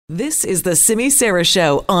This is the Simi Sara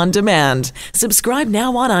Show on demand. Subscribe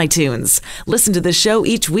now on iTunes. Listen to the show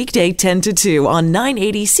each weekday 10 to 2 on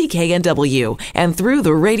 980 CKNW and through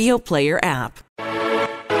the Radio Player app.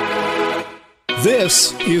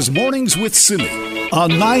 This is Mornings with Simi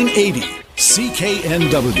on 980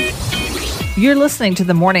 CKNW. You're listening to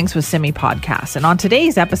the Mornings with Simi podcast, and on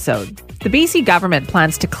today's episode, the BC government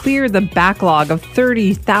plans to clear the backlog of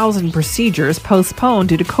 30,000 procedures postponed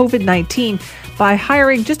due to COVID-19 by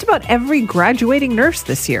hiring just about every graduating nurse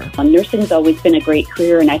this year. Nursing's always been a great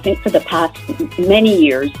career, and I think for the past many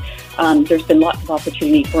years, there's been lots of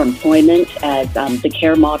opportunity for employment as the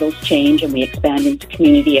care models change and we expand into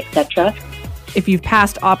community, etc. If you've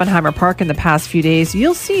passed Oppenheimer Park in the past few days,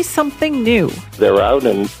 you'll see something new. They're out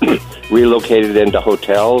and relocated into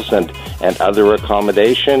hotels and other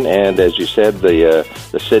accommodation, and as you said, the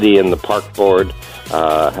city and the park board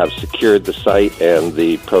have secured the site, and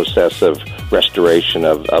the process of restoration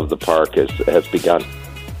of the park has begun.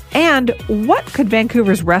 And what could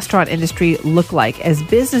Vancouver's restaurant industry look like as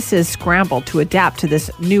businesses scramble to adapt to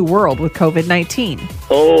this new world with COVID-19?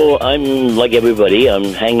 Oh, I'm like everybody. I'm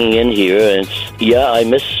hanging in here. And I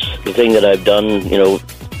miss the thing that I've done,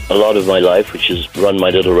 a lot of my life, which is run my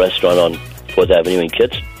little restaurant on 4th Avenue in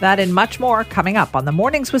Kitts. That and much more coming up on the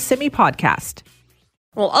Mornings with Simi podcast.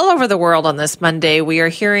 Well, all over the world on this Monday, we are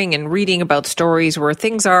hearing and reading about stories where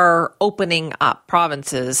things are opening up.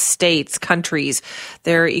 Provinces, states, countries,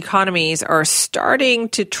 their economies are starting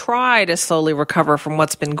to try to slowly recover from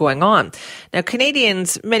what's been going on. Now,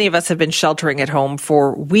 Canadians, many of us have been sheltering at home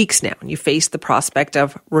for weeks now, and you face the prospect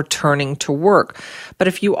of returning to work. But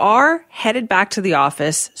if you are headed back to the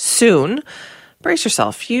office soon, brace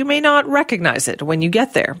yourself. You may not recognize it when you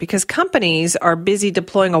get there because companies are busy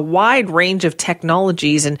deploying a wide range of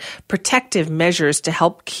technologies and protective measures to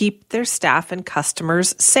help keep their staff and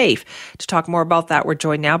customers safe. To talk more about that, we're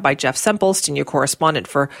joined now by Jeff Semple, senior correspondent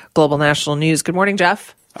for Global National News. Good morning,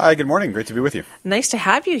 Jeff. Hi, good morning. Great to be with you. Nice to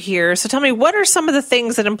have you here. So tell me, what are some of the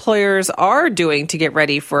things that employers are doing to get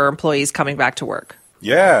ready for employees coming back to work?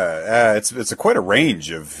 Yeah, it's quite a range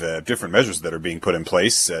of different measures that are being put in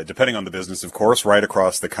place, depending on the business, of course, right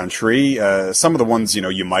across the country. Some of the ones,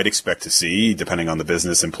 you might expect to see, depending on the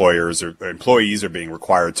business, employers or employees are being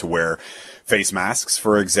required to wear face masks,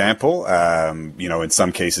 for example. In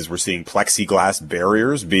some cases, we're seeing plexiglass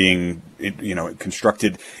barriers being,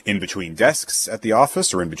 constructed in between desks at the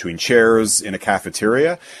office or in between chairs in a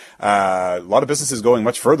cafeteria. A lot of businesses going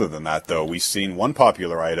much further than that, though. We've seen one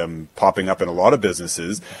popular item popping up in a lot of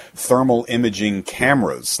businesses, thermal imaging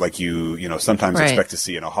cameras, like you sometimes expect to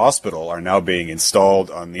see in a hospital, are now being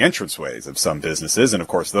installed on the entranceways of some businesses. And of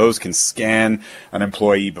course, those can scan an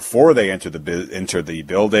employee before they enter the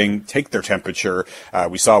building, take their temperature.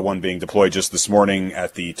 We saw one being deployed just this morning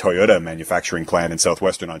at the Toyota manufacturing plant in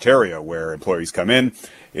southwestern Ontario, where employees come in.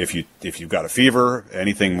 If you've got a fever,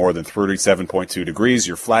 anything more than 37.2 degrees,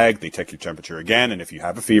 you're flagged. They take your temperature again, and if you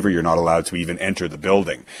have a fever, you're not allowed to even enter the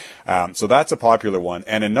building. So that's a popular one.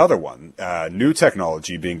 And another one, new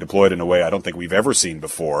technology being deployed in a way I don't think we've ever seen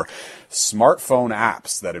before. Smartphone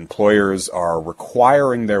apps that employers are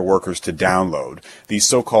requiring their workers to download. These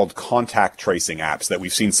so-called contact tracing apps that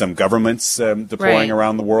we've seen some governments deploying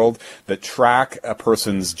around the world that track a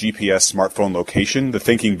person's GPS smartphone location. The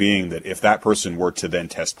thinking being that if that person were to then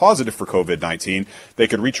test positive for COVID-19, they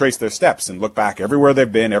could retrace their steps and look back everywhere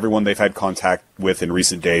they've been, everyone they've had contact with in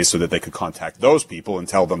recent days, so that they could contact those people and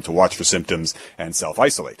tell them to watch for symptoms and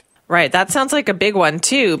self-isolate. Right. That sounds like a big one,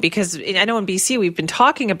 too, because I know in BC we've been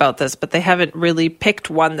talking about this, but they haven't really picked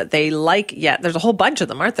one that they like yet. There's a whole bunch of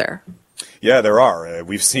them, aren't there? Yeah, there are.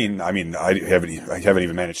 We've seen, I haven't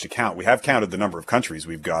even managed to count. We have counted the number of countries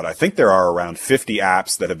we've got. I think there are around 50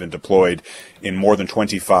 apps that have been deployed in more than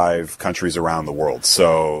 25 countries around the world.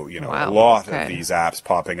 So, a lot of these apps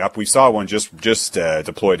popping up. We saw one just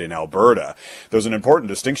deployed in Alberta. There's an important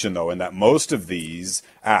distinction, though, in that most of these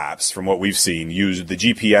apps, from what we've seen, use the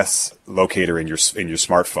GPS locator in your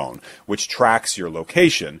smartphone, which tracks your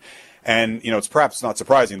location. And, it's perhaps not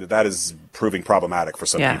surprising that is proving problematic for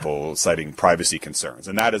some people, citing privacy concerns.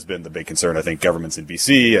 And that has been the big concern. I think governments in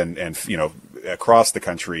BC and across the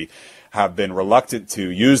country have been reluctant to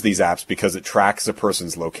use these apps because it tracks a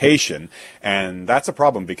person's location. And that's a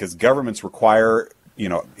problem because governments require,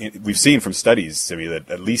 we've seen from studies, Simi, that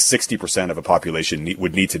at least 60% of a population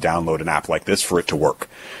would need to download an app like this for it to work.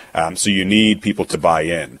 So you need people to buy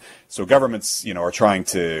in. So governments, are trying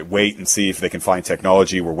to wait and see if they can find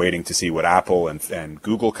technology. We're waiting to see what Apple and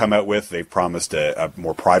Google come out with. They've promised a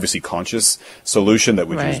more privacy-conscious solution that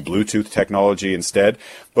would use Bluetooth technology instead.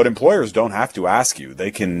 But employers don't have to ask you.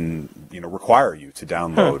 They can, require you to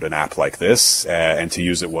download an app like this and to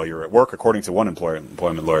use it while you're at work, according to one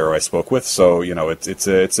employment lawyer I spoke with. So, it's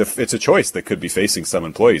a choice that could be facing some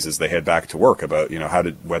employees as they head back to work about,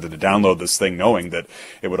 whether to download this thing knowing that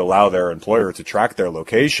it would allow their employer to track their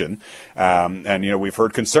location. And we've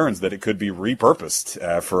heard concerns that it could be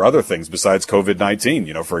repurposed for other things besides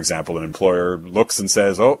COVID-19. For example, an employer looks and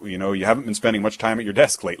says, you haven't been spending much time at your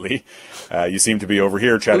desk lately. You seem to be over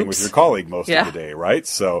here chatting with your colleague most of the day, right?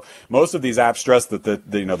 So most of these apps stress that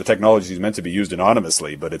the technology is meant to be used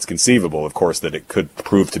anonymously, but it's conceivable, of course, that it could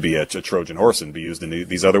prove to be a Trojan horse and be used in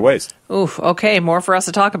these other ways. Oof. Okay. More for us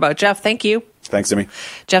to talk about. Jeff, thank you. Thanks, Simi.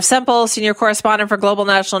 Jeff Semple, senior correspondent for Global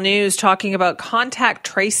National News, talking about contact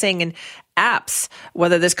tracing and apps.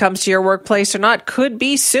 Whether this comes to your workplace or not could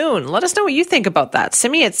be soon. Let us know what you think about that.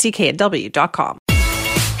 Simi at cknw.com.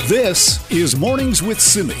 This is Mornings with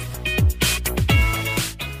Simi.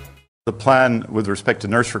 The plan with respect to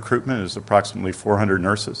nurse recruitment is approximately 400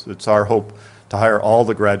 nurses. It's our hope to hire all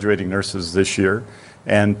the graduating nurses this year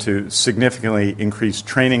and to significantly increase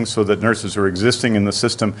training so that nurses who are existing in the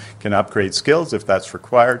system can upgrade skills if that's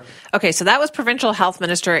required. Okay, so that was Provincial Health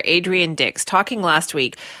Minister Adrian Dix talking last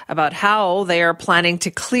week about how they are planning to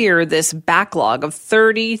clear this backlog of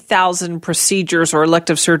 30,000 procedures or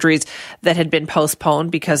elective surgeries that had been postponed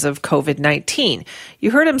because of COVID-19. You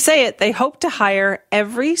heard him say it. They hope to hire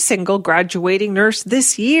every single graduating nurse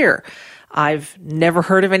this year. I've never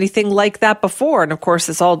heard of anything like that before. And of course,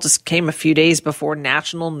 this all just came a few days before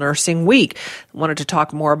National Nursing Week. Wanted to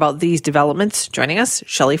talk more about these developments. Joining us,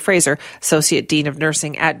 Shelley Fraser, Associate Dean of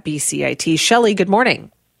Nursing at BCIT. Shelley, good morning.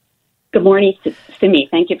 Good morning, Simi.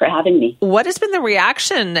 Thank you for having me. What has been the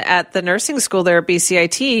reaction at the nursing school there at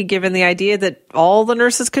BCIT, given the idea that all the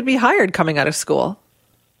nurses could be hired coming out of school?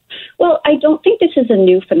 Well, I don't think this is a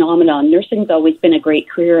new phenomenon. Nursing's always been a great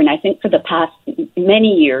career, and I think for the past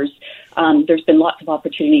many years, there's been lots of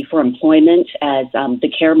opportunity for employment as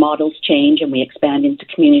the care models change and we expand into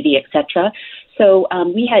community, etc. So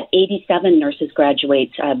we had 87 nurses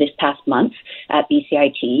graduate this past month at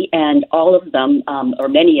BCIT, and all of them, or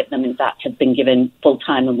many of them, in fact, have been given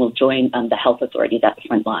full-time and will join the health authorities at the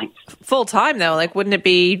front lines. Full-time, though? Wouldn't it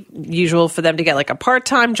be usual for them to get a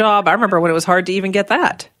part-time job? I remember when it was hard to even get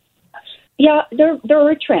that. Yeah, there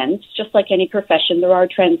are trends, just like any profession. There are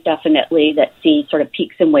trends definitely that see sort of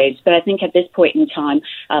peaks and waves. But I think at this point in time,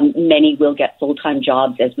 many will get full-time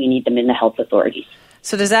jobs as we need them in the health authorities.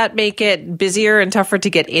 So does that make it busier and tougher to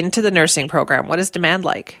get into the nursing program? What is demand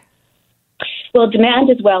like? Well, demand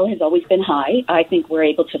as well has always been high. I think we're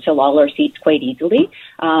able to fill all our seats quite easily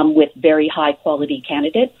with very high-quality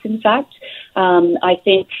candidates, in fact. I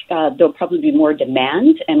think there'll probably be more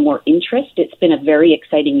demand and more interest. It's been a very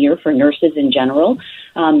exciting year for nurses in general.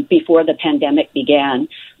 Before the pandemic began,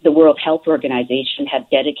 the World Health Organization had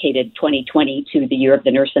dedicated 2020 to the Year of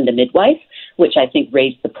the Nurse and the Midwife, which I think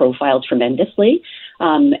raised the profile tremendously.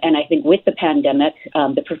 And I think with the pandemic,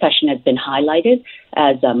 the profession has been highlighted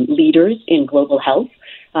as leaders in global health.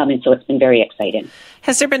 And so it's been very exciting.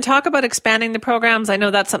 Has there been talk about expanding the programs? I know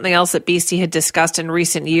that's something else that BC had discussed in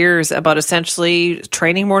recent years about essentially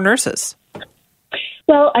training more nurses.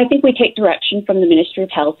 Well, I think we take direction from the Ministry of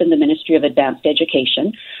Health and the Ministry of Advanced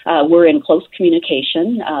Education. We're in close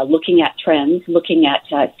communication, looking at trends, looking at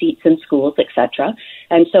seats in schools, etc.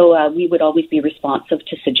 And so we would always be responsive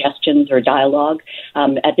to suggestions or dialogue.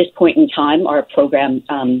 At this point in time, our program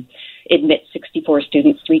admits 64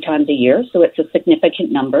 students 3 times a year, so it's a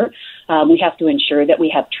significant number. We have to ensure that we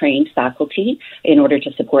have trained faculty in order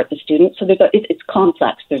to support the students. So it's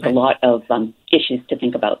complex. There's a lot of issues to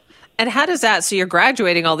think about. And how does that, so you're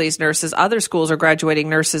graduating all these nurses, other schools are graduating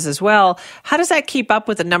nurses as well. How does that keep up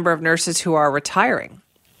with the number of nurses who are retiring?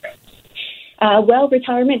 Well,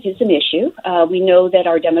 retirement is an issue. We know that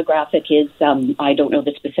our demographic is, I don't know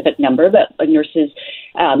the specific number, but nurses,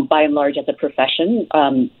 by and large, as a profession,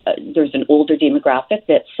 there's an older demographic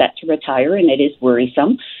that's set to retire, and it is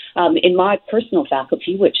worrisome. In my personal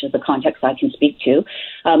faculty, which is the context I can speak to,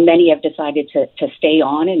 many have decided to stay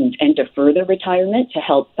on and defer their retirement to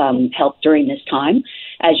help during this time.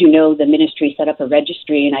 As you know, the ministry set up a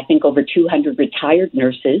registry, and I think over 200 retired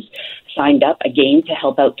nurses signed up again to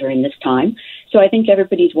help out during this time. So I think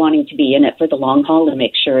everybody's wanting to be in it for the long haul and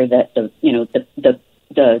make sure that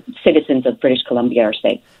the citizens of British Columbia are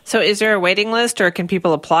safe. So is there a waiting list, or can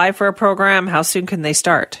people apply for a program? How soon can they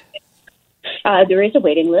start? There is a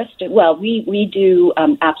waiting list. Well, we do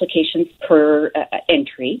applications per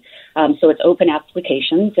entry. So it's open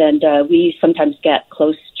applications, and we sometimes get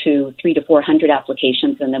close to 300 to 400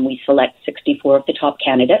 applications, and then we select 64 of the top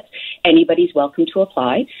candidates. Anybody's welcome to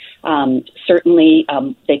apply. Certainly,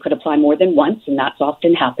 they could apply more than once, and that's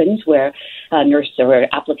often happens where a nurse or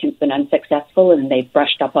applicant's been unsuccessful and they've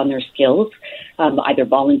brushed up on their skills, either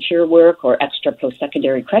volunteer work or extra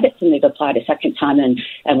post-secondary credits, and they've applied a second time,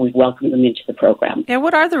 and we've welcomed them into the program. Yeah,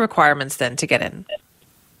 what are the requirements then to get in?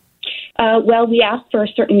 Well, we ask for a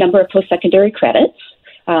certain number of post-secondary credits.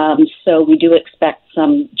 So we do expect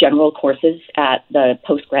some general courses at the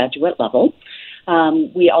postgraduate level.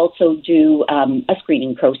 We also do a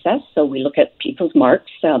screening process. So we look at people's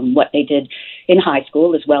marks, what they did in high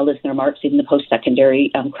school, as well as their marks in the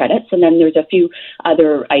post-secondary credits. And then there's a few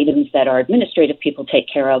other items that our administrative people take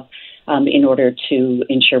care of in order to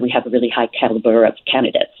ensure we have a really high caliber of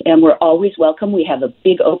candidates. And we're always welcome. We have a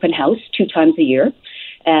big open house 2 times a year.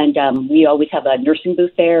 And we always have a nursing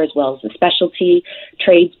booth there, as well as a specialty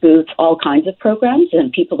trades booth, all kinds of programs.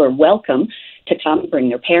 And people are welcome to come, bring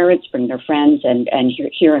their parents, bring their friends, and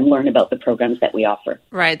hear and learn about the programs that we offer.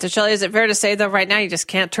 Right. So, Shelley, is it fair to say, though, right now you just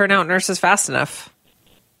can't turn out nurses fast enough?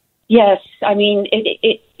 Yes. I mean,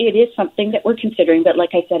 it is something that we're considering. But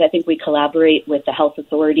like I said, I think we collaborate with the health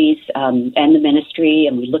authorities and the ministry,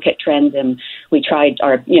 and we look at trends, and we tried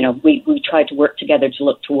we tried to work together to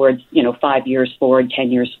look towards, 5 years forward,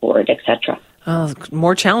 10 years forward, etc. Oh,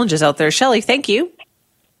 more challenges out there. Shelley, thank you.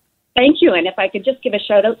 Thank you. And if I could just give a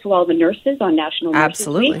shout out to all the nurses on National Nurses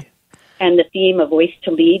Week, and the theme of Voice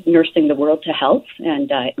to Lead, Nursing the World to Health, and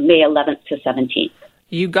May 11th to 17th.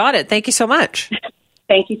 You got it. Thank you so much.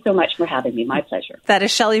 Thank you so much for having me. My pleasure. That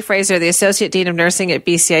is Shelley Fraser, the Associate Dean of Nursing at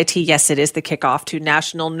BCIT. Yes, it is the kickoff to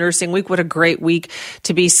National Nursing Week. What a great week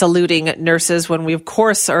to be saluting nurses when we, of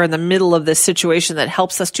course, are in the middle of this situation that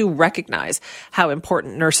helps us to recognize how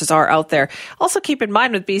important nurses are out there. Also, keep in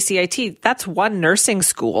mind with BCIT, that's one nursing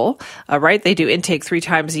school, right? They do intake 3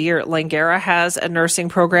 times a year. Langara has a nursing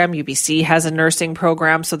program. UBC has a nursing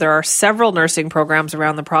program. So there are several nursing programs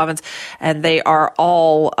around the province, and they are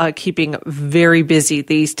all keeping very busy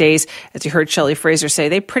these days. As you heard Shelley Fraser say,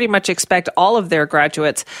 they pretty much expect all of their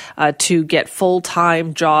graduates to get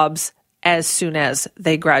full-time jobs as soon as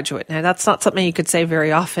they graduate. Now, that's not something you could say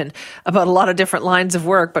very often about a lot of different lines of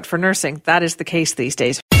work, but for nursing, that is the case these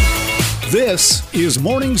days. This is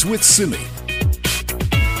Mornings with Simi.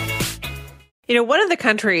 You know, one of the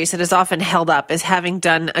countries that is often held up as having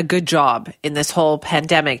done a good job in this whole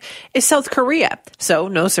pandemic is South Korea. So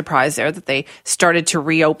no surprise there that they started to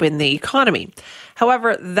reopen the economy.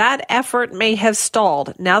 However, that effort may have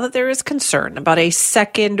stalled now that there is concern about a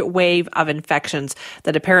second wave of infections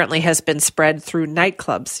that apparently has been spread through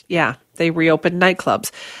nightclubs. Yeah, they reopened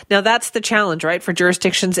nightclubs. Now, that's the challenge, right, for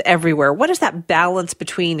jurisdictions everywhere. What is that balance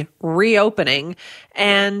between reopening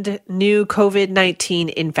and new COVID-19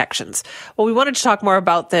 infections? Well, we wanted to talk more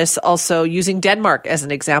about this also using Denmark as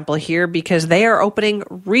an example here because they are opening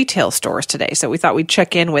retail stores today. So we thought we'd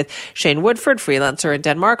check in with Shane Woodford, freelancer in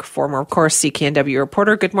Denmark, former, of course, CKNW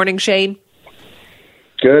reporter. Good morning, Shane.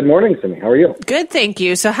 Good morning, Simi. How are you? Good, thank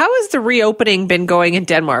you. So how has the reopening been going in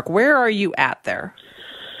Denmark? Where are you at there?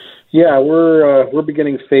 Yeah, we're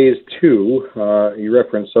beginning phase 2. You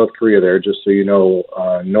referenced South Korea there, just so you know.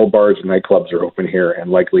 No bars and nightclubs are open here,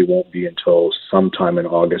 and likely won't be until sometime in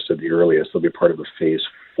August at the earliest. They'll be part of the phase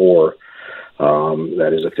 4.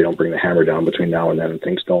 That is, if they don't bring the hammer down between now and then and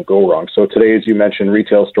things don't go wrong. So today, as you mentioned,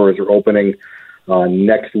 retail stores are opening.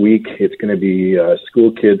 Next week, it's going to be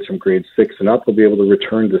school kids from grade 6 and up will be able to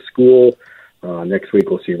return to school. Next week,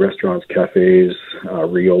 we'll see restaurants, cafes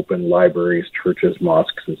reopen, libraries, churches,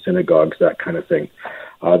 mosques, and synagogues, that kind of thing.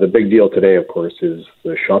 The big deal today, of course, is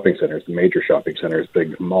the shopping centers, the major shopping centers,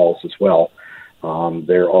 big malls as well.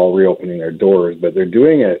 They're all reopening their doors, but they're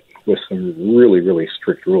doing it with some really, really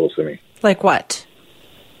strict rules, I mean. Like what?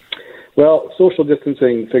 Well, social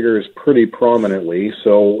distancing figures pretty prominently,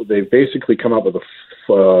 so they've basically come up with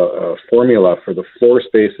a formula for the floor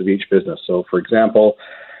space of each business. So, for example,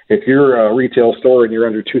 if you're a retail store and you're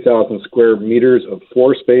under 2,000 square meters of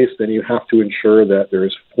floor space, then you have to ensure that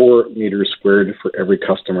there's 4 meters squared for every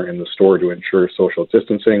customer in the store to ensure social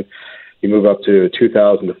distancing. You move up to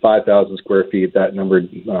 2,000 to 5,000 square feet, that number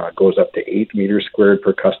goes up to 8 meters squared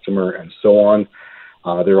per customer, and so on.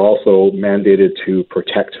 They're also mandated to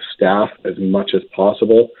protect staff as much as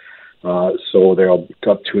possible. So they'll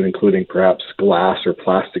up to and including perhaps glass or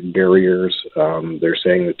plastic barriers. They're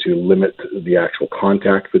saying that to limit the actual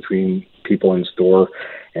contact between people in store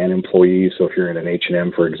and employees. So if you're in an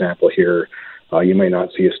H&M, for example, here, you might not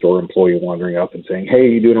see a store employee wandering up and saying, "Hey,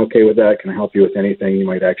 you doing okay with that? Can I help you with anything?" You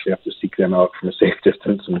might actually have to seek them out from a safe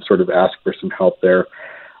distance and sort of ask for some help there.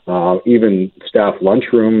 Even staff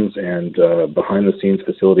lunchrooms and behind-the-scenes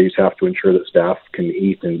facilities have to ensure that staff can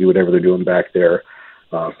eat and do whatever they're doing back there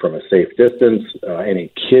from a safe distance.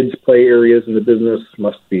 Any kids' play areas in the business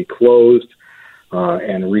must be closed.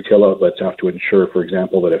 And retail outlets have to ensure, for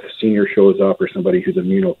example, that if a senior shows up or somebody who's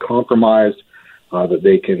immunocompromised, that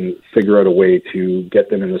they can figure out a way to get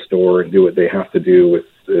them in the store and do what they have to do with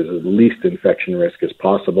as least infection risk as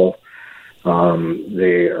possible.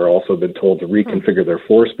 They are also been told to reconfigure their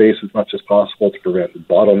floor space as much as possible to prevent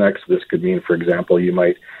bottlenecks. This could mean, for example, you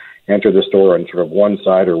might enter the store on sort of one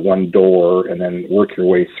side or one door and then work your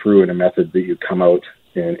way through in a method that you come out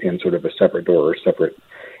in sort of a separate door or separate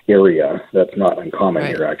area. That's not uncommon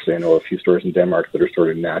here, actually. I know a few stores in Denmark that are sort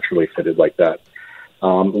of naturally fitted like that.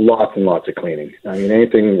 Lots and lots of cleaning. I mean,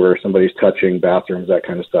 anything where somebody's touching bathrooms, that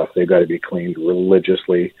kind of stuff, they've got to be cleaned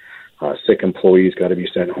religiously. Sick employees got to be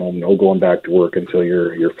sent home. No going back to work until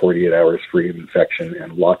you're 48 hours free of infection,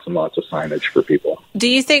 and lots of signage for people. Do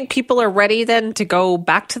you think people are ready then to go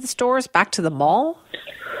back to the stores, back to the mall?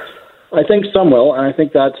 I think some will, and I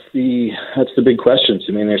think that's the big question.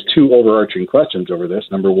 I mean, there's two overarching questions over this.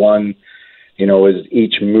 Number one, is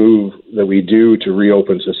each move that we do to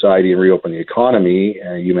reopen society and reopen the economy,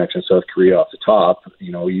 and you mentioned South Korea off the top,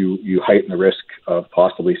 you heighten the risk of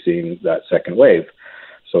possibly seeing that second wave.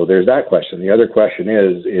 So there's that question. The other question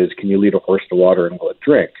is can you lead a horse to water and will it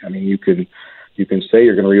drink? I mean, you can say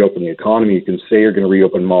you're going to reopen the economy. You can say you're going to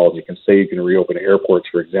reopen malls. You can say you're going to reopen airports,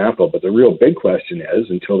 for example. But the real big question is,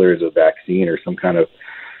 until there is a vaccine or some kind of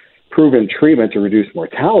proven treatment to reduce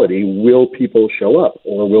mortality, will people show up?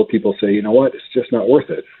 Or will people say, you know what, it's just not worth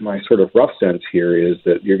it? My sort of rough sense here is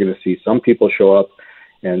that you're going to see some people show up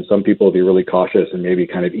and some people will be really cautious and maybe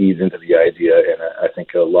kind of ease into the idea. And I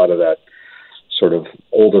think a lot of that sort of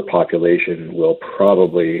older population will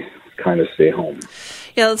probably kind of stay home.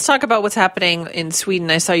 Yeah, let's talk about what's happening in Sweden.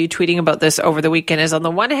 I saw you tweeting about this over the weekend. Is on the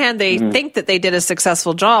one hand, they think that they did a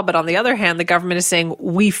successful job, but on the other hand, the government is saying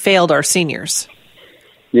we failed our seniors.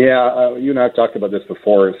 Yeah, you and I have talked about this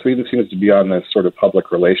before. Sweden seems to be on this sort of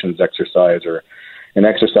public relations exercise or an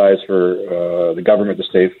exercise for the government to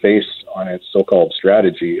save face on its so-called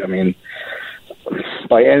strategy. I mean,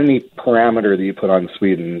 by any parameter that you put on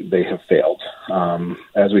Sweden, they have failed.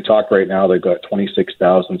 As we talk right now, they've got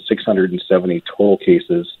 26,670 total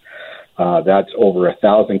cases. That's over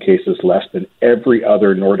 1,000 cases less than every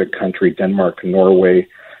other Nordic country, Denmark, Norway,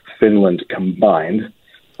 Finland combined.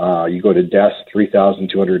 You go to deaths,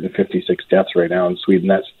 3,256 deaths right now in Sweden.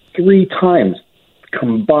 That's 3 times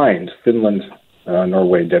combined Finland,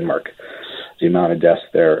 Norway, Denmark, the amount of deaths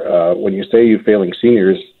there. When you say you're failing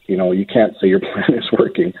seniors, you can't say your plan is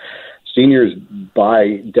working. Seniors,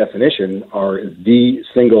 by definition, are the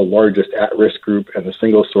single largest at-risk group and the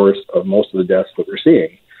single source of most of the deaths that we're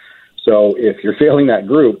seeing. So if you're failing that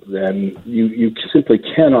group, then you simply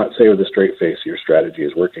cannot say with a straight face your strategy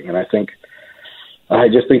is working. And I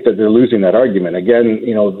just think that they're losing that argument. Again,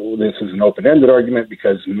 this is an open-ended argument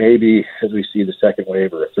because maybe as we see the second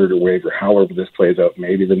wave or a third wave or however this plays out,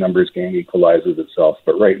 maybe the numbers game equalizes itself.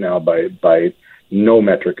 But right now, by no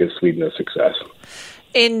metric is Sweden a success.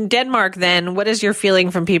 In Denmark, then, what is your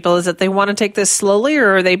feeling from people? Is that they want to take this slowly,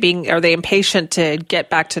 or are they impatient to get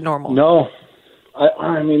back to normal? No,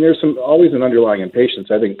 I mean, there's always an underlying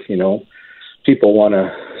impatience. I think people want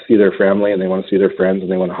to see their family and they want to see their friends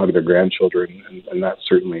and they want to hug their grandchildren, and that's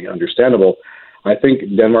certainly understandable. I think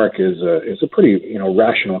Denmark is a pretty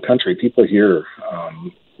rational country. People here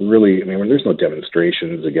really, when there's no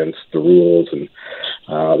demonstrations against the rules, and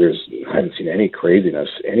I haven't seen any craziness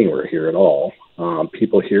anywhere here at all.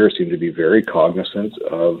 People here seem to be very cognizant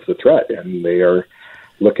of the threat, and they are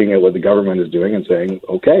looking at what the government is doing and saying,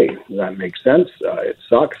 okay, that makes sense. It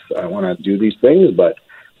sucks. I want to do these things, but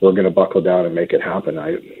we're going to buckle down and make it happen.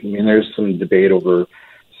 I mean, there's some debate over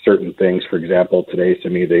certain things. For example, today, to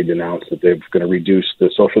me, they announced that they're going to reduce the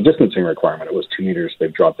social distancing requirement. It was 2 meters.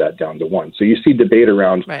 They've dropped that down to 1. So you see debate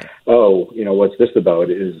around, what's this about?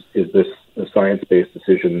 Is this a science-based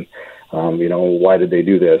decision? Why did they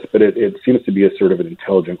do this? But it seems to be a sort of an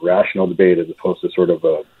intelligent, rational debate as opposed to sort of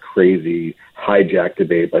a crazy hijack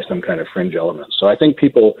debate by some kind of fringe element. So I think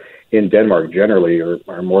people in Denmark generally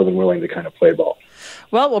are more than willing to kind of play ball.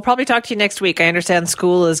 Well, we'll probably talk to you next week. I understand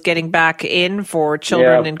school is getting back in for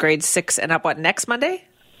children in grades 6 and up. What, next Monday?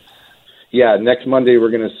 Yeah, next Monday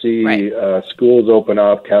we're going to see schools open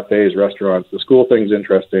up, cafes, restaurants. The school thing's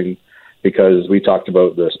interesting because we talked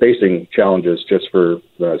about the spacing challenges just for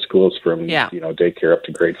schools from daycare up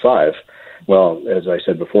to grade 5. Well, as I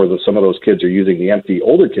said before, some of those kids are using the empty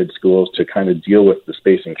older kids' schools to kind of deal with the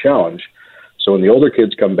spacing challenge. So when the older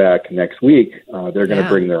kids come back next week, they're going to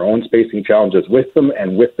bring their own spacing challenges with them,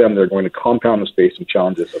 and with them they're going to compound the spacing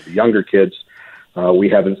challenges of the younger kids. We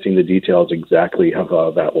haven't seen the details exactly of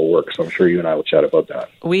how that will work, so I'm sure you and I will chat about that.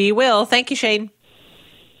 We will. Thank you, Shane.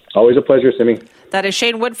 Always a pleasure, Simi. That is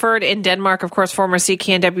Shane Woodford in Denmark, of course, former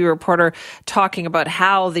CKNW reporter, talking about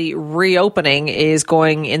how the reopening is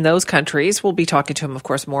going in those countries. We'll be talking to him, of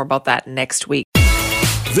course, more about that next week.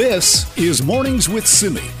 This is Mornings with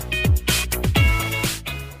Simi.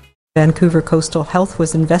 Vancouver Coastal Health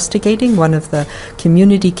was investigating one of the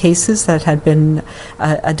community cases that had been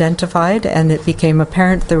identified, and it became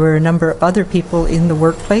apparent there were a number of other people in the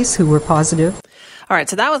workplace who were positive. All right,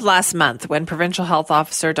 so that was last month when Provincial Health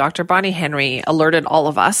Officer Dr. Bonnie Henry alerted all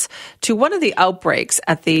of us to one of the outbreaks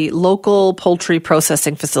at the local poultry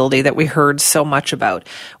processing facility that we heard so much about.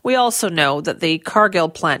 We also know that the Cargill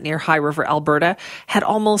plant near High River, Alberta, had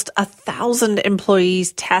almost 1,000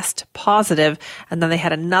 employees test positive, and then they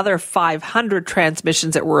had another 500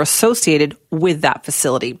 transmissions that were associated with that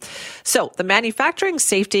facility. So the Manufacturing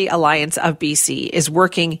Safety Alliance of BC is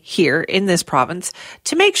working here in this province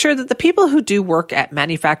to make sure that the people who do work at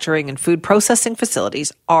manufacturing and food processing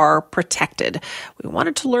facilities are protected. We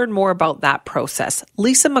wanted to learn more about that process.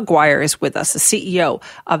 Lisa McGuire is with us, the CEO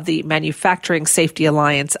of the Manufacturing Safety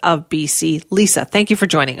Alliance of BC. Lisa, thank you for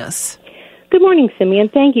joining us. Good morning, Simi,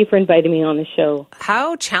 and thank you for inviting me on the show.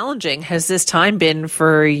 How challenging has this time been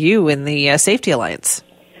for you in the Safety Alliance?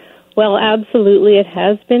 Well, absolutely. It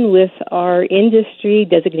has been, with our industry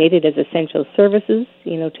designated as essential services,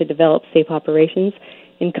 to develop safe operations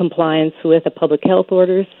in compliance with the public health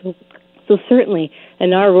orders. So certainly,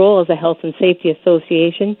 in our role as a health and safety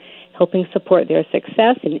association, helping support their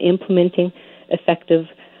success in implementing effective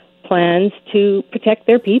plans to protect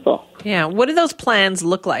their people. Yeah. What do those plans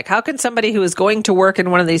look like? How can somebody who is going to work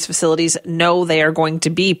in one of these facilities know they are going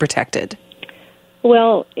to be protected?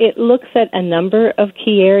 Well, it looks at a number of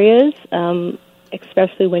key areas,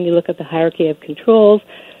 especially when you look at the hierarchy of controls.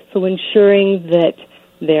 So ensuring that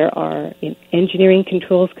there are engineering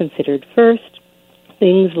controls considered first,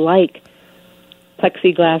 things like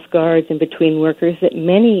plexiglass guards in between workers that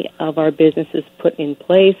many of our businesses put in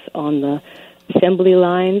place on the assembly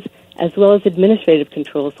lines, as well as administrative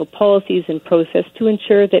controls, so policies and process to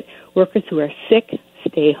ensure that workers who are sick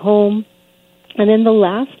stay home. And then the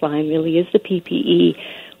last line really is the PPE.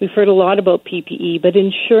 We've heard a lot about PPE, but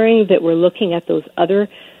ensuring that we're looking at those other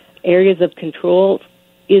areas of control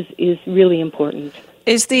is really important.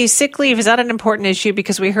 Is the sick leave, is that an important issue?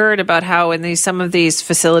 Because we heard about how in some of these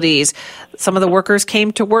facilities, some of the workers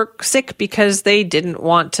came to work sick because they didn't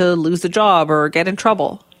want to lose the job or get in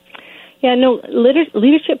trouble. Yeah, no,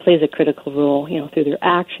 leadership plays a critical role, through their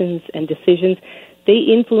actions and decisions. They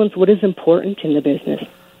influence what is important in the business.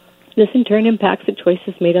 This in turn impacts the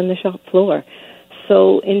choices made on the shop floor.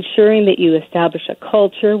 So ensuring that you establish a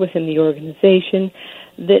culture within the organization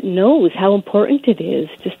that knows how important it is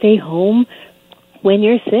to stay home when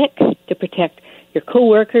you're sick, to protect your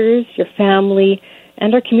coworkers, your family,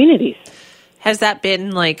 and our communities. Has that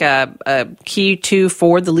been like a key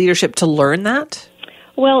for the leadership to learn that?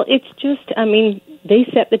 Well, it's just, they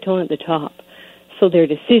set the tone at the top. So their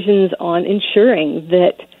decisions on ensuring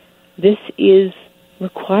that this is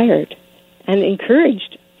required and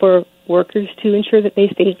encouraged for workers to ensure that they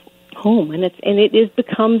stay home. And it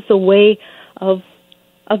becomes a way of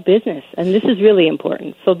business. And this is really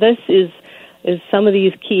important. So this is some of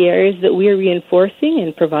these key areas that we are reinforcing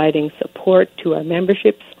and providing support to our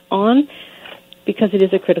memberships on, because it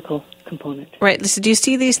is a critical component. Right. Lisa, do you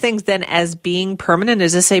see these things then as being permanent?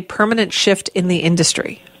 Is this a permanent shift in the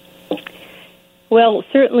industry? Well,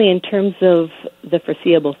 certainly in terms of the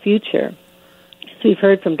foreseeable future. So we've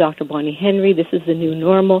heard from Dr. Bonnie Henry, this is the new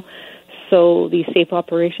normal, so these safe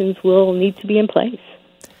operations will need to be in place.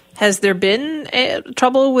 Has there been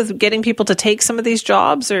trouble with getting people to take some of these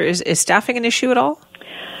jobs, or is staffing an issue at all?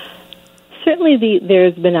 Certainly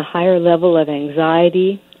there's been a higher level of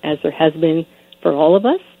anxiety, as there has been for all of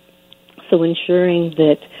us. So ensuring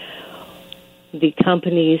that the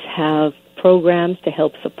companies have programs to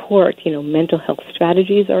help support, mental health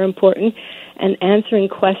strategies are important, and answering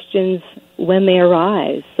questions when they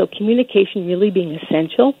arise. So communication really being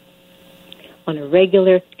essential on a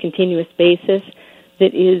regular, continuous basis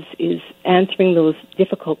that is answering those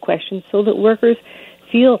difficult questions so that workers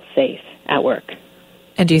feel safe at work.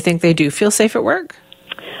 And do you think they do feel safe at work?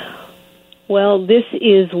 Well, this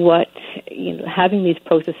is what, having these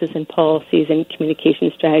processes and policies and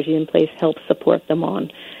communication strategy in place helps support them on.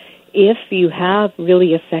 If you have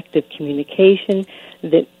really effective communication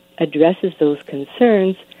that addresses those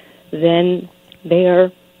concerns, then they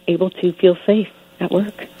are able to feel safe at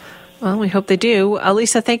work. Well, we hope they do.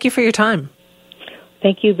 Lisa, thank you for your time.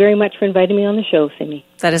 Thank you very much for inviting me on the show, Simi.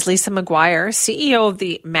 That is Lisa McGuire, CEO of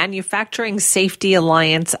the Manufacturing Safety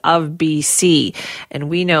Alliance of BC. And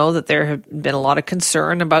we know that there have been a lot of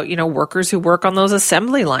concern about, workers who work on those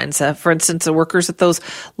assembly lines. For instance, the workers at those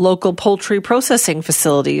local poultry processing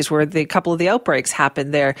facilities where a couple of the outbreaks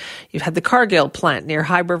happened there. You've had the Cargill plant near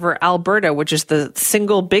High River, Alberta, which is the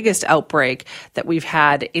single biggest outbreak that we've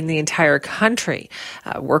had in the entire country.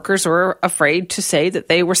 Workers were afraid to say that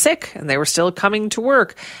they were sick and they were still coming to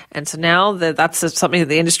work. And so now that's something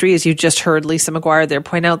that the industry, as you just heard Lisa McGuire there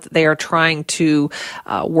point out, that they are trying to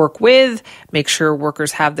work with, make sure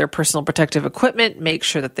workers have their personal protective equipment, make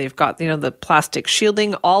sure that they've got, the plastic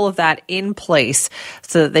shielding, all of that in place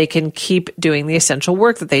so that they can keep doing the essential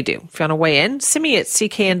work that they do. If you want to weigh in, Simi at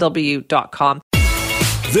cknw.com.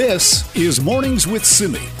 This is Mornings with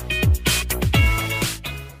Simi.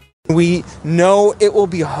 We know it will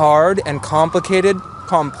be hard and complicated,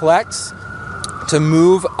 complex, to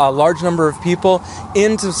move a large number of people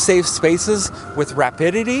into safe spaces with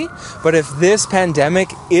rapidity. But if this pandemic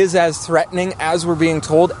is as threatening as we're being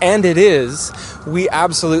told, and it is, we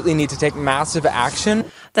absolutely need to take massive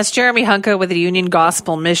action. That's Jeremy Hunka with the Union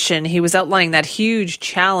Gospel Mission. He was outlining that huge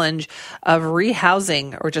challenge of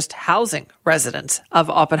rehousing or just housing residents of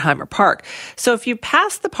Oppenheimer Park. So if you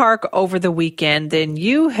passed the park over the weekend, then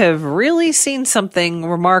you have really seen something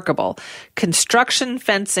remarkable. Construction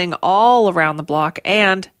fencing all around the block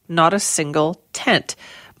and not a single tent.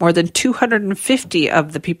 More than 250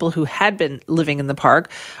 of the people who had been living in the park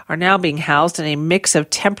are now being housed in a mix of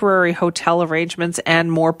temporary hotel arrangements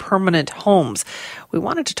and more permanent homes. We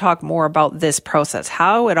wanted to talk more about this process,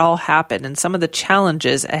 how it all happened, and some of the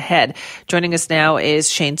challenges ahead. Joining us now is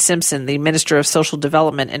Shane Simpson, the Minister of Social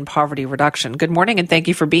Development and Poverty Reduction. Good morning, and thank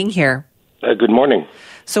you for being here. Good morning.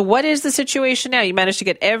 So what is the situation now? You managed to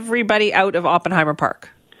get everybody out of Oppenheimer Park.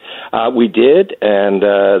 We did, and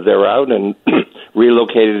they're out and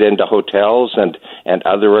relocated into hotels and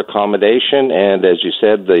other accommodation. And as you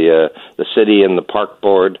said, the city and the park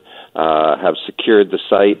board have secured the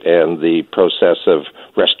site, and the process of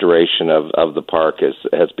restoration of the park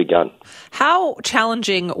has begun. How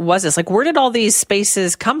challenging was this? Where did all these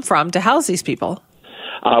spaces come from to house these people?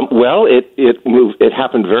 Well, it moved. It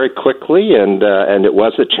happened very quickly, and it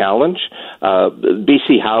was a challenge.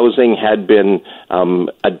 BC Housing had been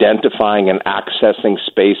identifying and accessing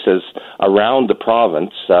spaces around the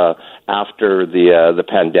province after the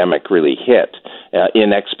pandemic really hit,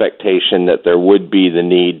 in expectation that there would be the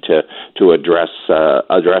need to address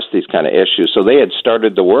these kind of issues. So they had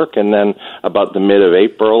started the work, and then about the mid of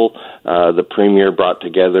April, the Premier brought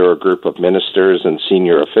together a group of ministers and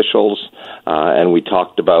senior officials, and we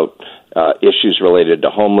talked about issues related to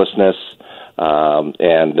homelessness.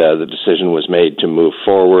 And the decision was made to move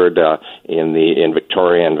forward in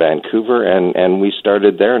Victoria and Vancouver, and we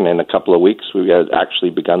started there, and in a couple of weeks we had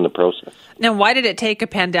actually begun the process. Now, why did it take a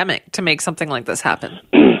pandemic to make something like this happen?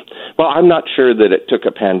 Well, I'm not sure that it took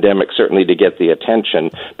a pandemic, certainly, to get the attention,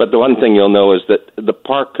 but the one thing you'll know is that the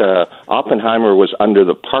park, Oppenheimer was under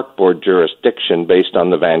the park board jurisdiction based on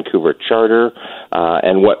the Vancouver Charter,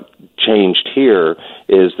 and what changed here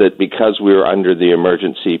is that because we were under the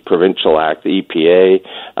Emergency Provincial Act, the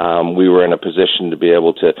EPA, we were in a position to be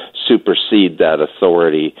able to supersede that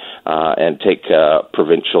authority and take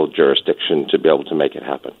provincial jurisdiction to be able to make it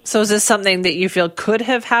happen. So is this something that you feel could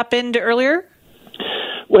have happened earlier?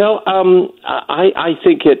 Well, I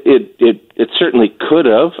think it certainly could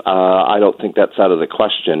have. I don't think that's out of the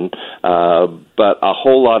question. But a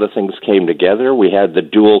whole lot of things came together. We had the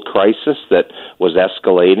dual crisis that was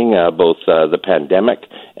escalating, both the pandemic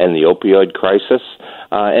and the opioid crisis.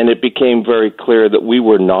 And it became very clear that we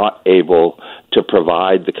were not able to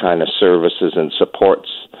provide the kind of services and supports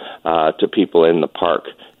to people in the park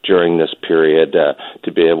during this period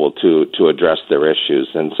to be able to address their issues.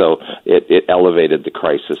 And so it elevated the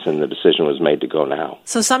crisis, and the decision was made to go now.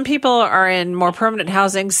 So some people are in more permanent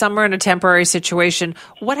housing, some are in a temporary situation.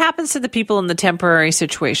 What happens to the people in the temporary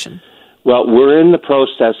situation? Well, we're in the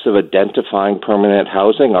process of identifying permanent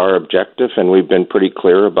housing. Our objective, and we've been pretty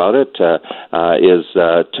clear about it, is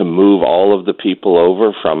to move all of the people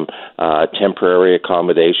over from temporary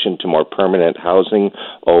accommodation to more permanent housing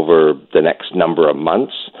over the next number of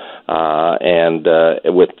months, and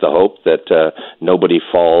with the hope that nobody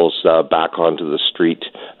falls back onto the street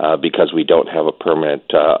because we don't have a permanent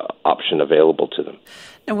option available to them.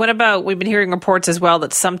 And what about, we've been hearing reports as well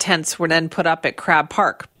that some tents were then put up at Crab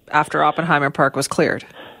Park after Oppenheimer Park was cleared.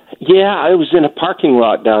 Yeah, I was in a parking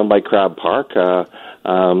lot down by Crab Park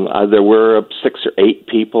There were 6 or 8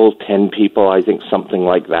 people, 10 people, I think, something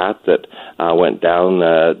like that went down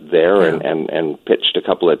there and pitched a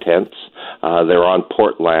couple of tents. They're on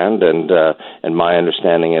port land, and my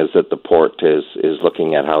understanding is that the port is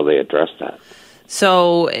looking at how they address that.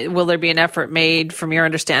 So will there be an effort made, from your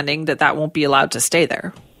understanding, that won't be allowed to stay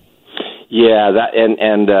there? Yeah, that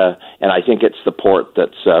and I think it's the port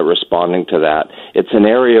that's responding to that. It's an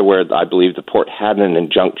area where I believe the port had an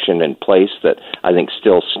injunction in place that I think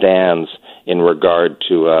still stands in regard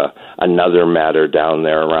to another matter down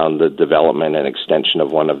there around the development and extension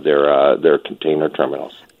of one of their container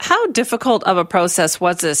terminals. How difficult of a process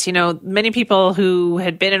was this? You know, many people who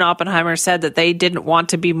had been in Oppenheimer said that they didn't want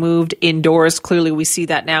to be moved indoors. Clearly, we see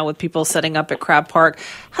that now with people setting up at Crab Park.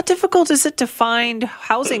 How difficult is it to find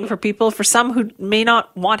housing for people, for some who may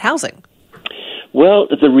not want housing? Well,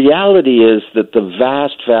 the reality is that the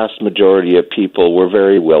vast, vast majority of people were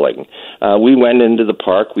very willing. We went into the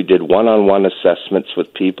park. We did one-on-one assessments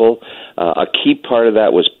with people. A key part of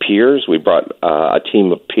that was peers. We brought a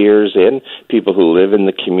team of peers in, people who live in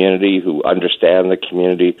the community, who understand the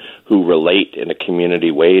community, who relate in a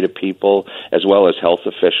community way to people, as well as health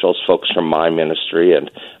officials, folks from my ministry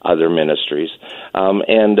and other ministries.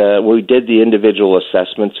 And we did the individual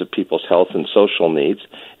assessments of people's health and social needs,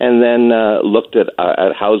 and then looked at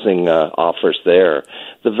housing offers there.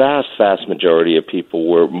 The vast, vast majority of people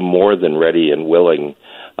were more than ready and willing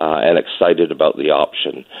and excited about the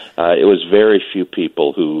option. It was very few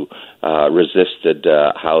people who resisted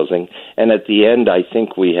housing. And at the end, I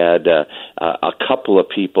think we had a couple of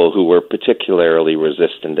people who were particularly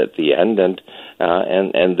resistant at the end, and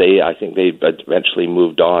I think they eventually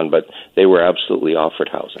moved on, but they were absolutely offered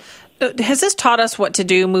housing. Has this taught us what to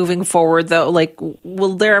do moving forward, though? Like,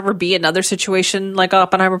 will there ever be another situation like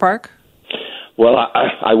Oppenheimer Park? Well,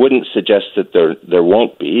 I wouldn't suggest that there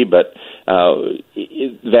won't be, but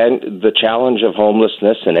then the challenge of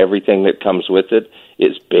homelessness and everything that comes with it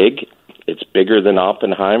is big. It's bigger than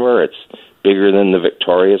Oppenheimer. It's bigger than the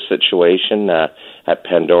Victoria situation at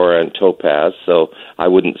Pandora and Topaz. So I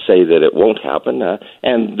wouldn't say that it won't happen.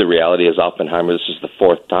 And the reality is Oppenheimer, this is the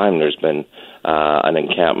 4th time there's been an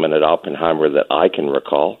encampment at Oppenheimer that I can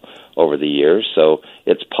recall over the years. So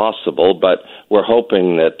it's possible, but we're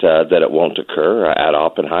hoping that it won't occur at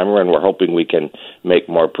Oppenheimer, and we're hoping we can make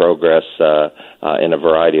more progress in a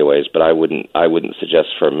variety of ways. But I wouldn't suggest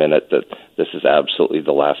for a minute that this is absolutely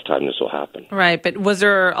the last time this will happen. Right, but was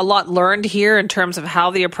there a lot learned here in terms of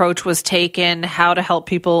how the approach was taken, how to help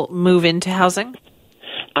people move into housing?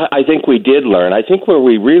 I think we did learn. I think where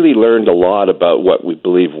we really learned a lot about what we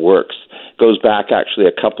believe works goes back actually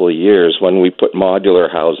a couple of years when we put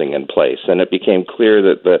modular housing in place, and it became clear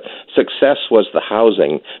that the success was the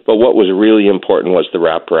housing, but what was really important was the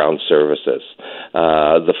wraparound services,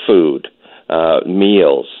 the food,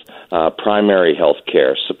 meals, primary health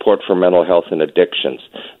care, support for mental health and addictions.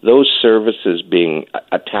 Those services being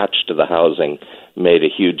attached to the housing made a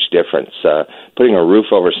huge difference. Putting a roof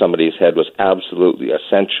over somebody's head was absolutely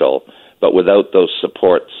essential, but without those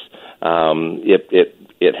supports,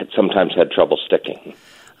 it had sometimes had trouble sticking.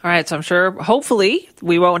 All right, so I'm sure, hopefully,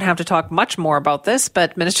 we won't have to talk much more about this,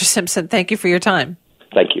 but Minister Simpson, thank you for your time.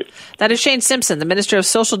 Thank you. That is Shane Simpson, the Minister of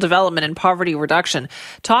Social Development and Poverty Reduction,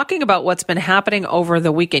 talking about what's been happening over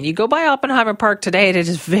the weekend. You go by Oppenheimer Park today, and it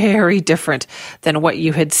is very different than what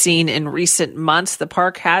you had seen in recent months. The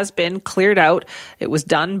park has been cleared out. It was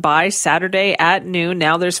done by Saturday at noon.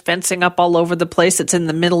 Now there's fencing up all over the place. It's in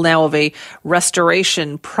the middle now of a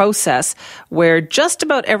restoration process where just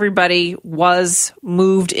about everybody was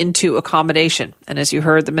moved into accommodation. And as you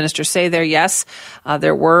heard the minister say there, yes,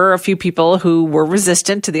 there were a few people who were resistant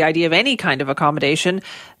to the idea of any kind of accommodation.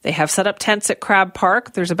 They have set up tents at Crab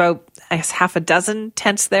Park. There's about, I guess, half a dozen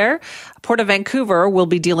tents there. Port of Vancouver will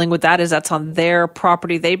be dealing with that as that's on their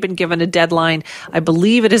property. They've been given a deadline. I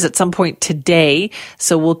believe it is at some point today.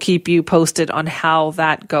 So we'll keep you posted on how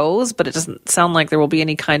that goes. But it doesn't sound like there will be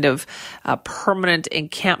any kind of permanent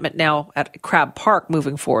encampment now at Crab Park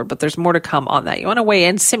moving forward. But there's more to come on that. You want to weigh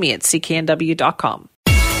in? Simi at cknw.com.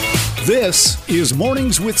 This is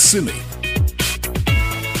Mornings with Simi.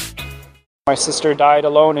 My sister died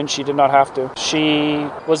alone and she did not have to. She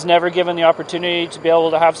was never given the opportunity to be able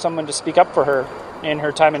to have someone to speak up for her in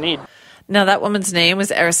her time of need. Now, that woman's name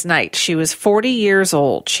was Eris Knight. She was 40 years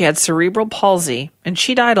old. She had cerebral palsy, and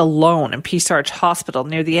she died alone in Peace Arch Hospital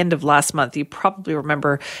near the end of last month. You probably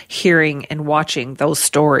remember hearing and watching those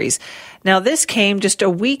stories. Now, this came just a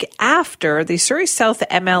week after the Surrey South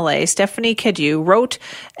MLA, Stephanie Cadieux, wrote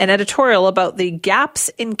an editorial about the gaps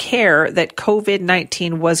in care that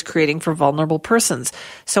COVID-19 was creating for vulnerable persons.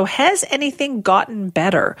 So has anything gotten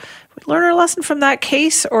better? learn our lesson from that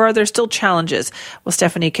case, or are there still challenges? Well,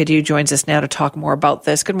 Stephanie Cadieux joins us now to talk more about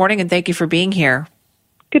this. Good morning, and thank you for being here.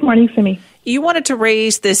 Good morning, Simi. You wanted to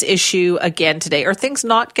raise this issue again today. Are things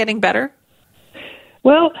not getting better?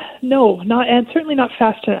 Well, no, not, and certainly not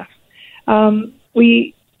fast enough.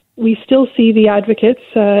 We still see the advocates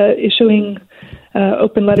issuing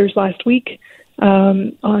open letters last week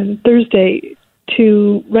on Thursday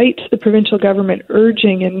to write to the provincial government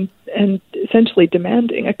urging and essentially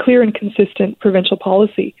demanding a clear and consistent provincial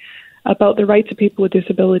policy about the rights of people with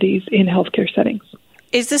disabilities in healthcare settings.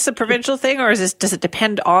 Is this a provincial thing, or does it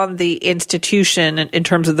depend on the institution in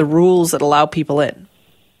terms of the rules that allow people in?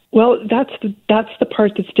 Well, that's the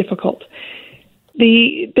part that's difficult.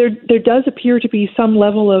 There does appear to be some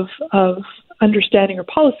level of understanding or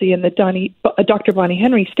policy, and that Dr. Bonnie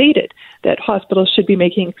Henry stated that hospitals should be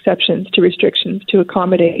making exceptions to restrictions to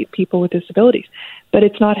accommodate people with disabilities. But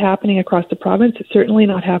it's not happening across the province. It's certainly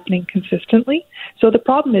not happening consistently. So the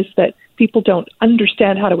problem is that people don't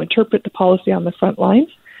understand how to interpret the policy on the front lines.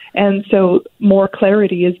 And so more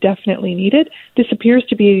clarity is definitely needed. This appears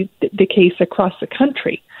to be the case across the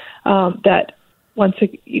country, that once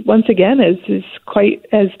again, as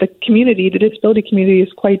the community, the disability community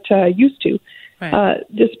is quite used to, right.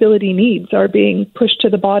 Disability needs are being pushed to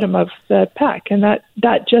the bottom of the pack. And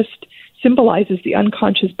that just symbolizes the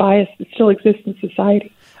unconscious bias that still exists in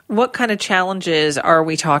society. What kind of challenges are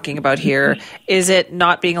we talking about here? Is it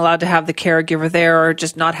not being allowed to have the caregiver there, or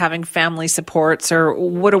just not having family supports, or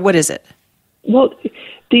what is it? Well,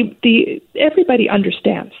 everybody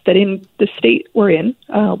understands that in the state we're in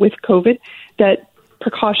with COVID, that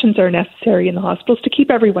precautions are necessary in the hospitals to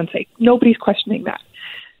keep everyone safe. Nobody's questioning that.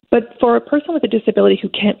 But for a person with a disability who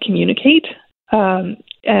can't communicate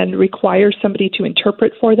and requires somebody to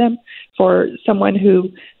interpret for them, for someone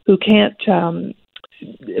who can't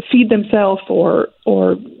feed themselves or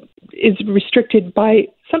is restricted by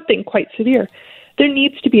something quite severe, there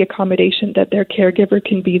needs to be accommodation that their caregiver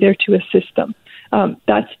can be there to assist them.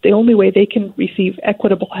 That's the only way they can receive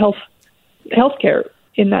equitable health care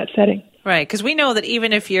in that setting. Right, because we know that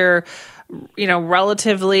even if you're,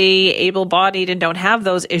 relatively able-bodied and don't have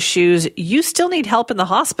those issues, you still need help in the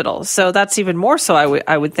hospital. So that's even more so,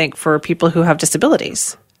 I would think, for people who have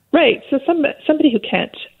disabilities. Right. So somebody who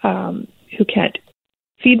can't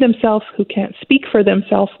feed themselves, who can't speak for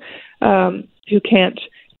themselves, who can't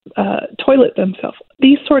toilet themselves,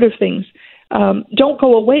 these sort of things don't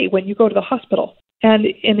go away when you go to the hospital. And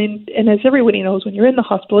as everybody knows, when you're in the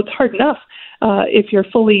hospital, it's hard enough if you're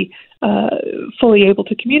fully able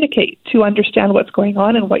to communicate, to understand what's going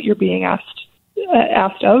on and what you're being asked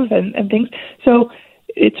of and things. So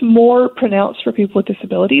it's more pronounced for people with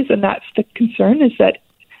disabilities, and that's the concern, is that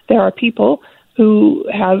there are people who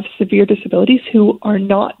have severe disabilities who are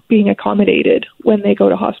not being accommodated when they go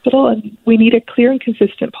to hospital, and we need a clear and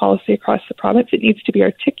consistent policy across the province. It needs to be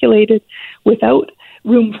articulated without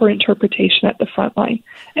room for interpretation at the front line,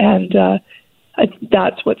 and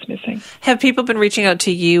that's what's missing. Have people been reaching out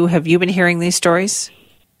to you? Have you been hearing these stories?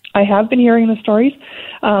 I have been hearing the stories,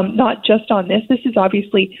 not just on this. This is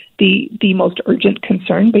obviously the most urgent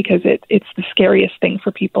concern, because it's the scariest thing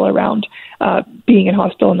for people around being in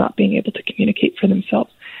hospital and not being able to communicate for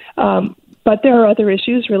themselves. But there are other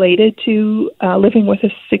issues related to living with a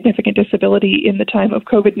significant disability in the time of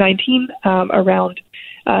COVID-19 around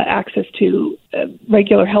access to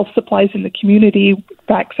regular health supplies in the community,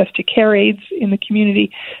 access to care aids in the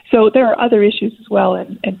community. So there are other issues as well,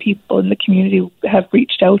 and people in the community have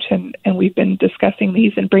reached out, and we've been discussing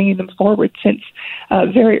these and bringing them forward since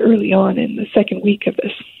very early on in the second week of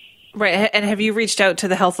this. Right. And have you reached out to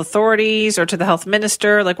the health authorities or to the health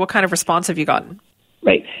minister? Like, what kind of response have you gotten?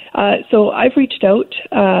 Right. So I've reached out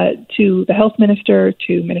to the health minister,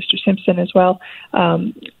 to Minister Simpson as well,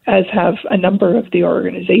 as have a number of the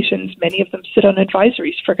organizations. Many of them sit on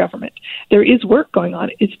advisories for government. There is work going on.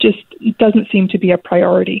 It doesn't seem to be a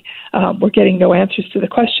priority. We're getting no answers to the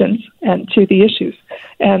questions and to the issues,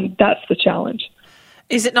 and that's the challenge.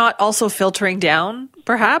 Is it not also filtering down,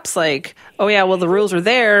 perhaps? Like, oh yeah, well, the rules are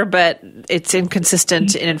there, but it's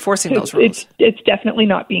inconsistent in enforcing those rules. It's definitely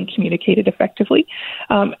not being communicated effectively.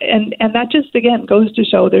 And that just, again, goes to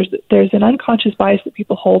show there's an unconscious bias that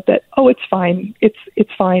people hold that, oh, it's fine,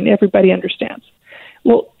 it's fine, everybody understands.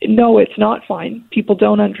 Well, no, it's not fine. People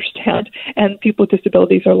don't understand, and people with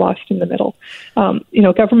disabilities are lost in the middle.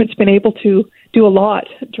 Government's been able to do a lot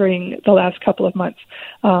during the last couple of months.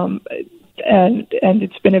 And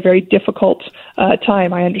it's been a very difficult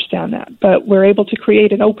time, I understand that. But we're able to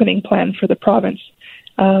create an opening plan for the province.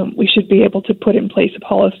 We should be able to put in place a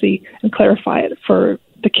policy and clarify it for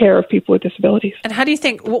the care of people with disabilities. And how do you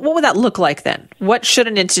think, what would that look like then? What should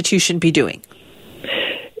an institution be doing?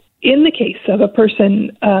 In the case of a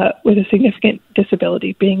person with a significant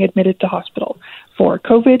disability being admitted to hospital for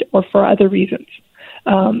COVID or for other reasons,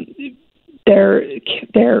 their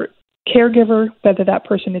caregiver, whether that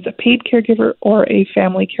person is a paid caregiver or a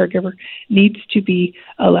family caregiver, needs to be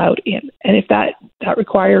allowed in. And if that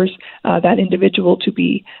requires that individual to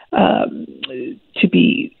be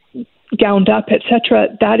gowned up, etc.,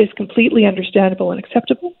 that is completely understandable and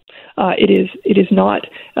acceptable. It is not.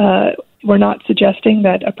 We're not suggesting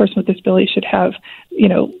that a person with disability should have,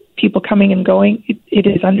 people coming and going. It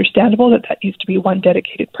is understandable that needs to be one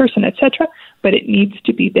dedicated person, etc. But it needs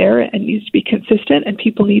to be there and needs to be consistent. And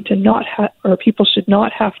people need to people should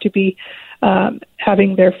not have to be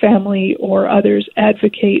having their family or others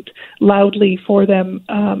advocate loudly for them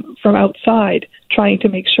from outside, trying to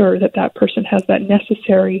make sure that person has that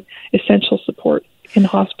necessary, essential support in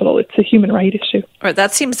hospital. It's a human right issue. Right,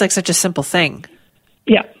 that seems like such a simple thing.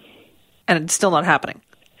 Yeah. And it's still not happening.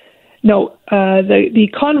 No, the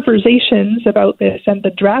conversations about this and the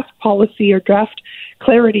draft policy or draft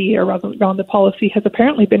clarity around the policy has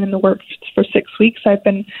apparently been in the works for 6 weeks. I've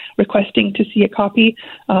been requesting to see a copy.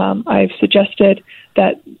 I've suggested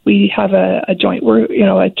that we have a joint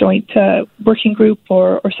working group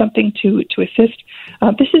or something to assist.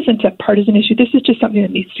 This isn't a partisan issue. This is just something that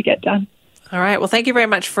needs to get done. All right. Well, thank you very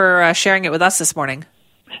much for sharing it with us this morning.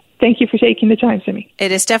 Thank you for taking the time, Simi.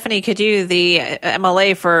 It is Stephanie Cadieux, the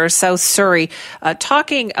MLA for South Surrey,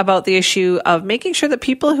 talking about the issue of making sure that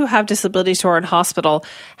people who have disabilities who are in hospital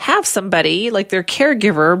have somebody like their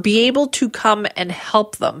caregiver be able to come and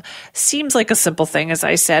help them. Seems like a simple thing, as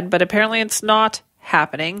I said, but apparently it's not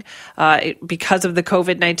happening because of the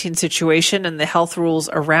COVID-19 situation and the health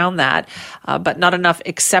rules around that. But not enough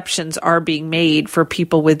exceptions are being made for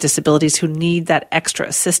people with disabilities who need that extra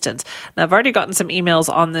assistance. Now, I've already gotten some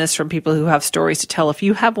emails on this from people who have stories to tell. If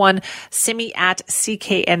you have one,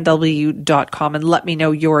 simi@cknw.com and let me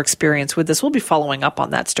know your experience with this. We'll be following up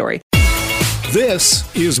on that story.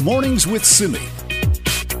 This is Mornings with Simi.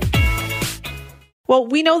 Well,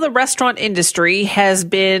 we know the restaurant industry has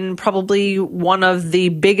been probably one of the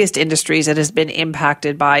biggest industries that has been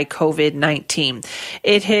impacted by COVID-19.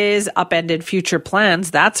 It has upended future plans,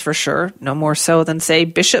 that's for sure, no more so than, say,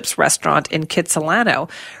 Bishop's restaurant in Kitsilano.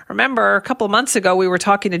 Remember, a couple of months ago, we were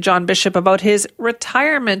talking to John Bishop about his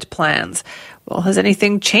retirement plans. Well, has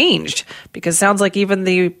anything changed? Because it sounds like even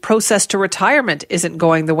the process to retirement isn't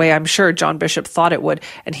going the way I'm sure John Bishop thought it would.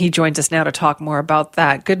 And he joins us now to talk more about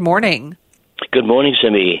that. Good morning. Good morning,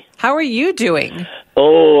 Simi. How are you doing?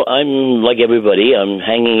 Oh, I'm like everybody. I'm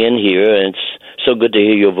hanging in here, and it's so good to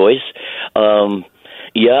hear your voice.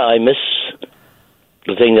 I miss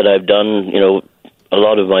the thing that I've done, a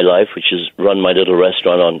lot of my life, which is run my little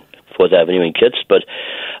restaurant on 4th Avenue in Kitts. But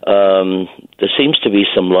there seems to be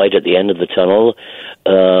some light at the end of the tunnel.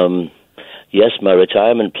 Yes, my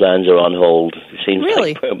retirement plans are on hold. Seems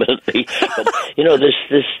really? Like permanently. But,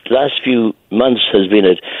 this last few months has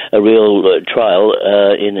been a real trial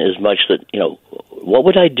in as much that, what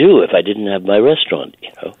would I do if I didn't have my restaurant?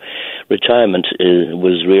 Retirement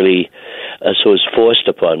was really, was forced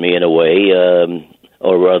upon me in a way,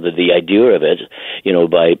 or rather the idea of it,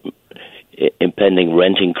 by impending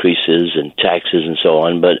rent increases and taxes and so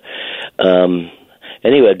on. But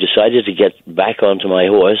anyway, I've decided to get back onto my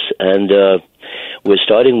horse, and we're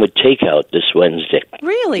starting with takeout this Wednesday.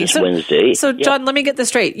 Really? Wednesday. So, John, let me get this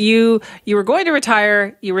straight. You were going to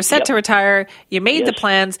retire. You were set to retire. You made the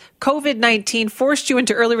plans. COVID-19 forced you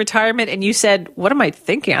into early retirement, and you said, what am I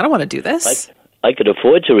thinking? I don't want to do this. I could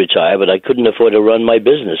afford to retire, but I couldn't afford to run my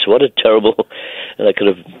business. What a terrible kind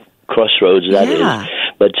of crossroads that is.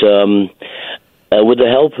 But with the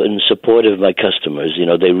help and support of my customers,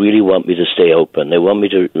 they really want me to stay open. They want me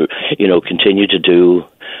to, continue to do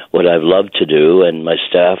what I've loved to do, and my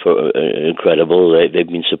staff are incredible. They've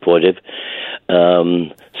been supportive.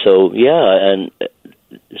 So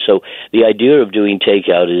the idea of doing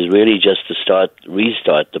takeout is really just to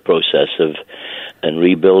restart the process of and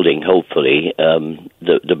rebuilding, hopefully,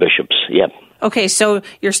 the Bishops. Yeah. Okay, so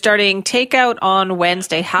you're starting takeout on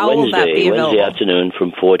Wednesday. How will that be available? Wednesday afternoon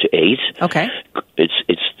from 4 to 8. Okay.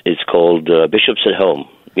 It's called Bishops at Home.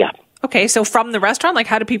 Yeah. Okay, so from the restaurant,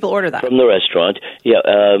 how do people order that? From the restaurant, yeah.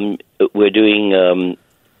 We're doing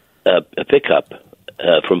a pickup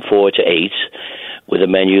from 4 to 8 with a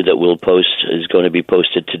menu that is going to be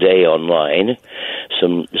posted today online.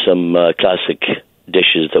 Some classic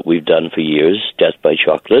dishes that we've done for years: Death by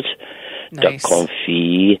Chocolate, nice. Duck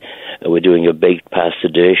confit. We're doing a baked pasta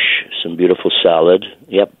dish, some beautiful salad.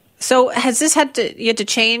 Yep. So has this you had to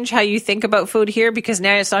change how you think about food here? Because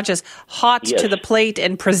now it's not just hot to the plate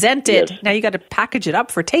and presented. Yes. Now you got to package it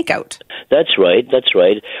up for takeout. That's right.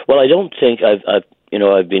 Well, I don't think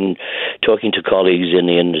I've been talking to colleagues in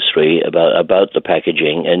the industry about the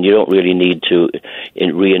packaging, and you don't really need to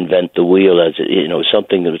reinvent the wheel as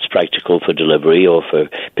something that's practical for delivery or for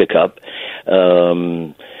pickup.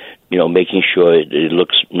 Making sure it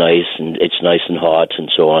looks nice and it's nice and hot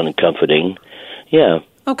and so on and comforting. Yeah.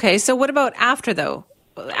 Okay, so what about after, though?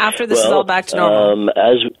 After this is all back to normal?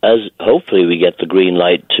 As hopefully we get the green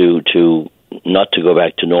light to not to go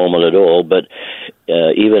back to normal at all, but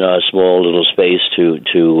even our small little space to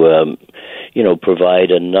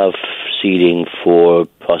provide enough seating for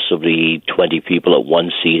possibly 20 people at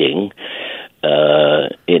one seating.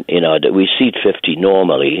 We seat 50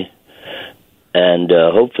 normally, and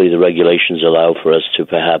hopefully the regulations allow for us to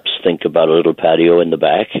perhaps think about a little patio in the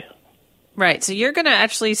back. Right, so you're going to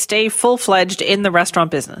actually stay full-fledged in the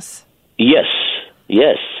restaurant business. Yes.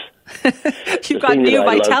 You've got new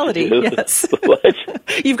vitality. Yes. What?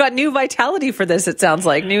 You've got new vitality for this, it sounds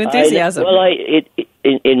like, new enthusiasm.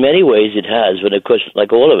 In many ways it has, but of course,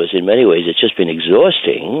 like all of us, in many ways it's just been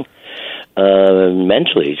exhausting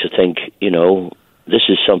mentally to think, this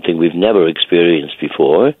is something we've never experienced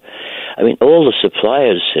before. I mean, all the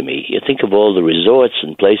suppliers, Simi, you think of all the resorts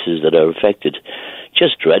and places that are affected,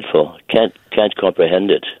 just dreadful. Can't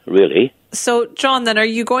comprehend it, really. So, John, then are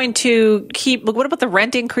you going to what about the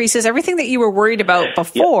rent increases, everything that you were worried about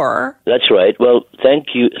before? Yeah, that's right. Well,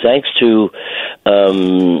 thanks to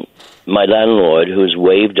my landlord, who's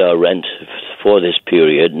waived our rent for this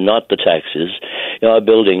period, not the taxes. Our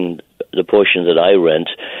building, the portion that I rent,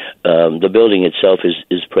 the building itself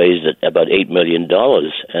is praised at about $8 million,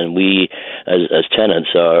 and we, as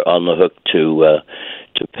tenants, are on the hook to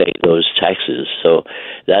pay those taxes. So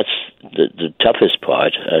that's the toughest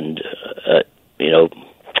part, and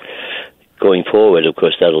going forward, of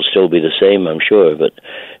course, that'll still be the same, I'm sure. But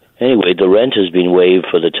anyway, the rent has been waived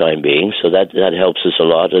for the time being, so that helps us a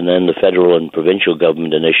lot. And then the federal and provincial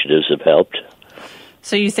government initiatives have helped.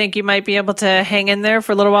 So you think you might be able to hang in there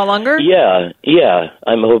for a little while longer? Yeah,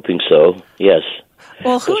 I'm hoping so, yes.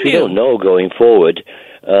 Well, who knew? We don't know going forward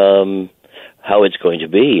how it's going to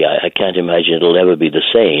be. I can't imagine it'll ever be the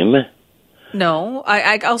same. No.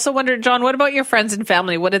 I also wondered, John, what about your friends and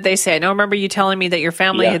family? What did they say? I remember you telling me that your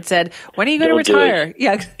family had said, when are you going to retire?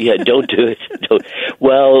 Yeah, don't do it.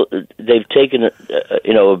 Well, they've taken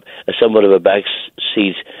somewhat of a back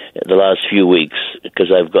seat the last few weeks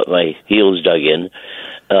because I've got my heels dug in.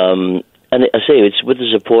 And I say it's with the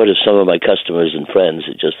support of some of my customers and friends.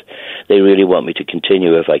 They really want me to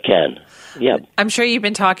continue if I can. Yeah. I'm sure you've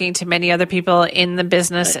been talking to many other people in the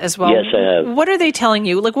business as well. Yes, I have. What are they telling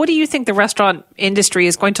you? What do you think the restaurant industry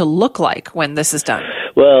is going to look like when this is done?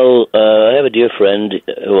 Well, I have a dear friend,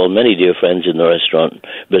 many dear friends in the restaurant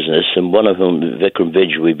business, and one of whom, Vikram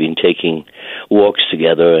Vij, we've been taking walks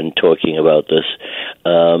together and talking about this.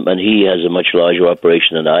 And he has a much larger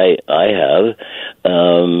operation than I have.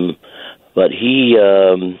 But he's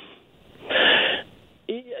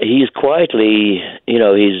quietly,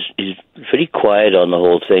 he's pretty quiet on the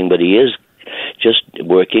whole thing, but he is just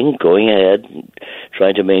working, going ahead,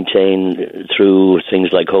 trying to maintain through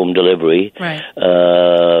things like home delivery,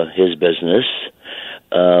 his business.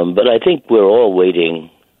 But I think we're all waiting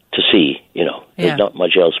to see, there's not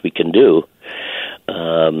much else we can do.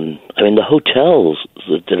 The hotels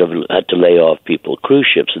that have had to lay off people, cruise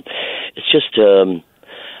ships, it's just...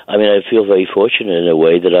 I feel very fortunate in a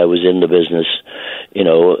way that I was in the business,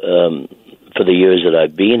 for the years that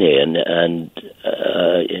I've been in. And,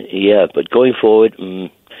 but going forward,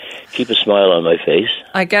 keep a smile on my face.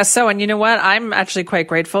 I guess so. And you know what? I'm actually quite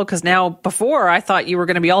grateful because now, before I thought you were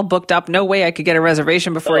going to be all booked up. No way I could get a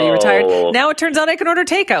reservation before you retired. Now it turns out I can order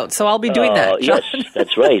takeout. So I'll be doing that, John. Yes,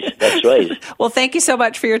 that's right. That's right. Well, thank you so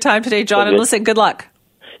much for your time today, John. And listen, good luck.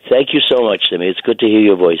 Thank you so much, Simi. It's good to hear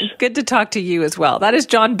your voice. Good to talk to you as well. That is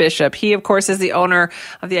John Bishop. He, of course, is the owner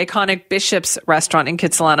of the iconic Bishop's restaurant in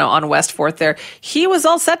Kitsilano on West 4th there. He was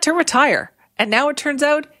all set to retire. And now it turns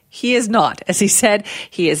out he is not. As he said,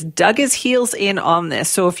 he has dug his heels in on this.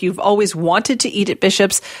 So if you've always wanted to eat at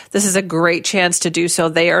Bishop's, this is a great chance to do so.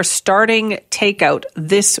 They are starting takeout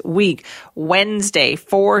this week, Wednesday,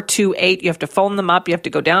 4 to 8. You have to phone them up. You have to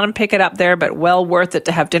go down and pick it up there, but well worth it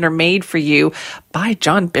to have dinner made for you by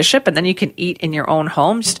John Bishop, and then you can eat in your own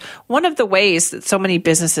home. Just one of the ways that so many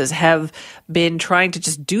businesses have been trying to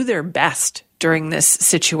just do their best during this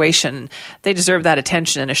situation. They deserve that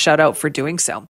attention and a shout out for doing so.